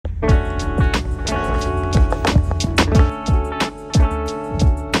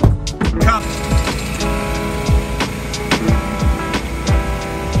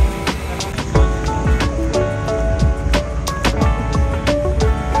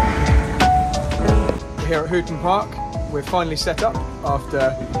Hooton Park. We're finally set up after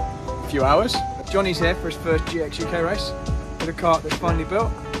a few hours. Johnny's here for his first GX UK race with a kart that's finally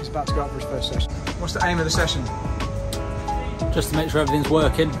built. He's about to go up for his first session. What's the aim of the session? Just to make sure everything's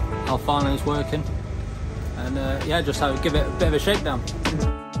working, our final's working, and yeah, just give it a bit of a shakedown.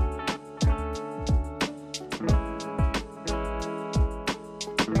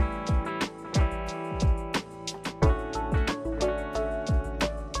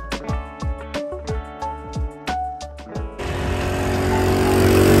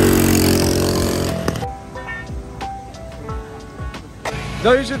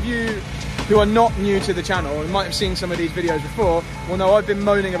 Those of you who are not new to the channel and might have seen some of these videos before will know I've been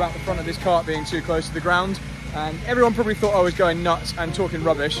moaning about the front of this kart being too close to the ground, and everyone probably thought I was going nuts and talking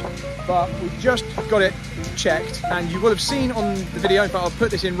rubbish, but we just got it checked, and you will have seen on the video, in fact I'll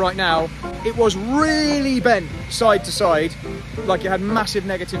put this in right now, it was really bent side to side like it had massive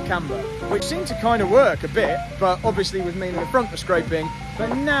negative camber, which seemed to kind of work a bit, but obviously with mainly the front was scraping.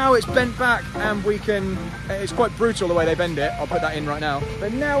 But now it's bent back and we can, it's quite brutal the way they bend it, I'll put that in right now,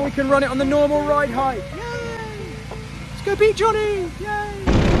 but now we can run it on the normal ride height. Yay! Let's go beat Johnny! Yay!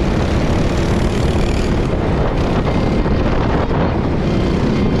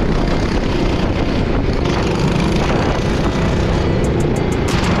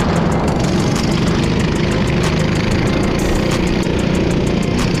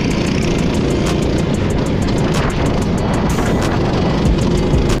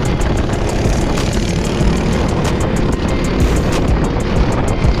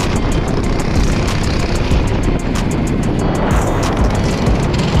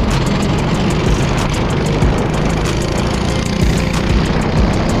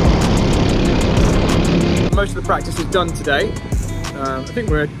 Most of the practice is done today. I think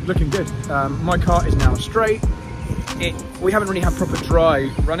we're looking good. My kart is now straight. We haven't really had proper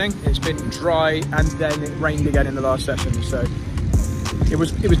dry running. It's been dry and then it rained again in the last session. So it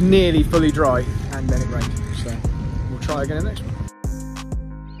was nearly fully dry and then it rained. So we'll try again in the next one.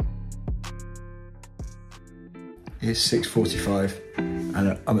 It's 6:45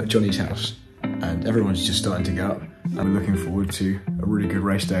 and I'm at Johnny's house and everyone's just starting to get up. I'm looking forward to a really good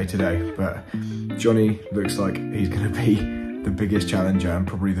race day today, but Johnny looks like he's going to be the biggest challenger and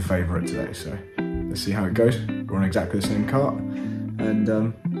probably the favourite today, so let's see how it goes. We're on exactly the same kart,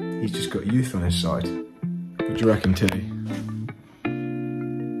 and he's just got youth on his side. What do you reckon, Tilly?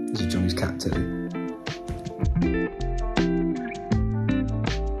 This is Johnny's cat, Tilly.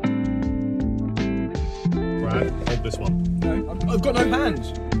 Brad, hold this one. No, I've got no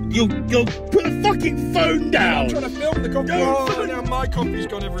hands. You'll put the fucking phone down! I'm trying to film the coffee. Oh, now my coffee's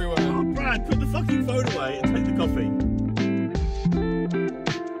gone everywhere. Oh, Brad, put the fucking phone away and take the coffee.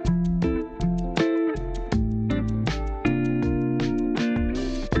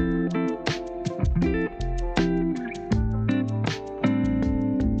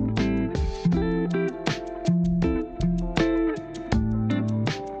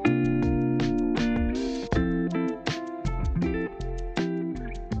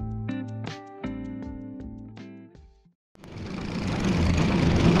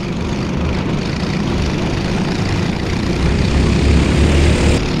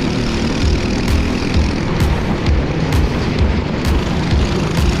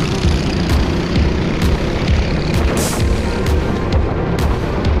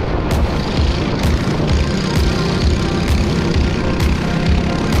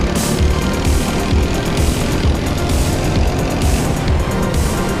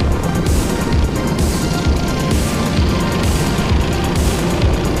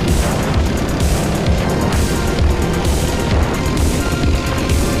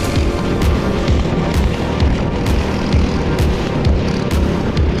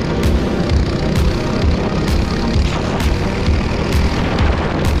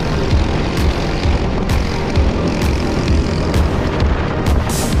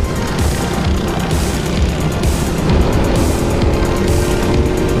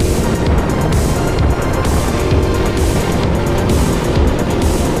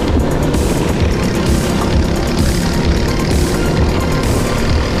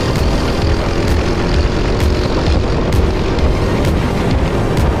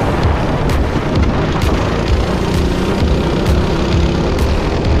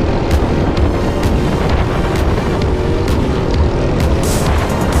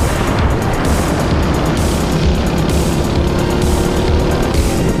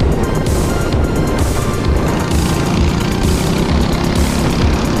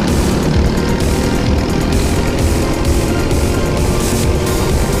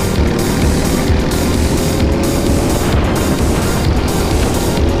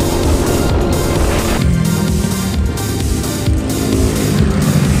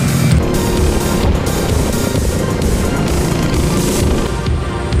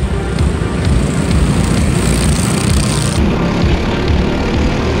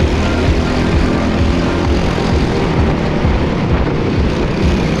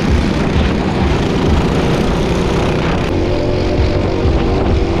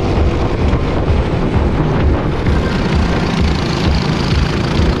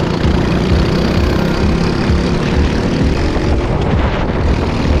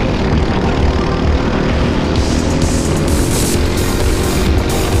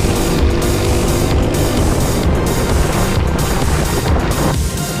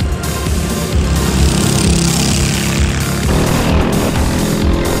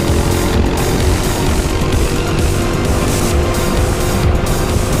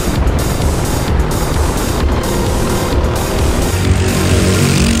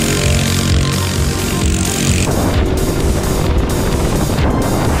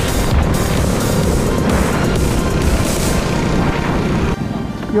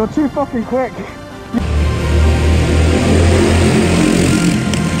 You're too fucking quick.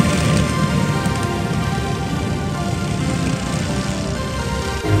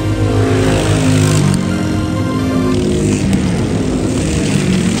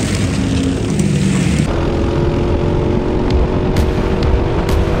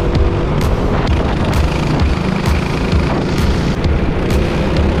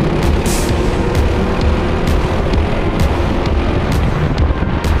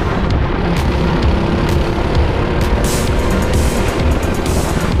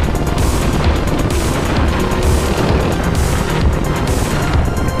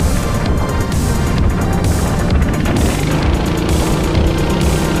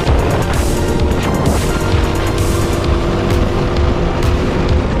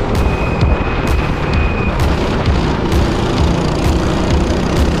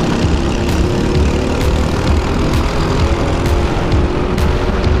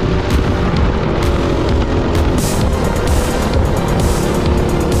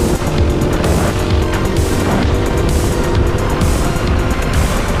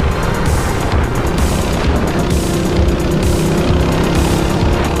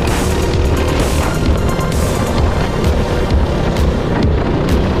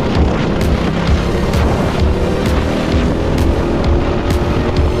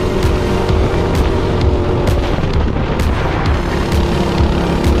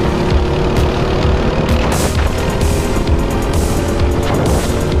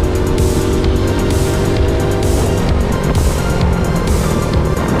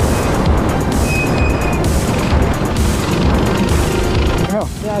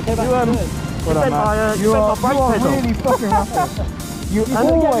 You are really fucking rapid. You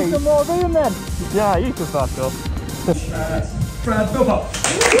always... some more room then. Yeah, you can start off. Philpot.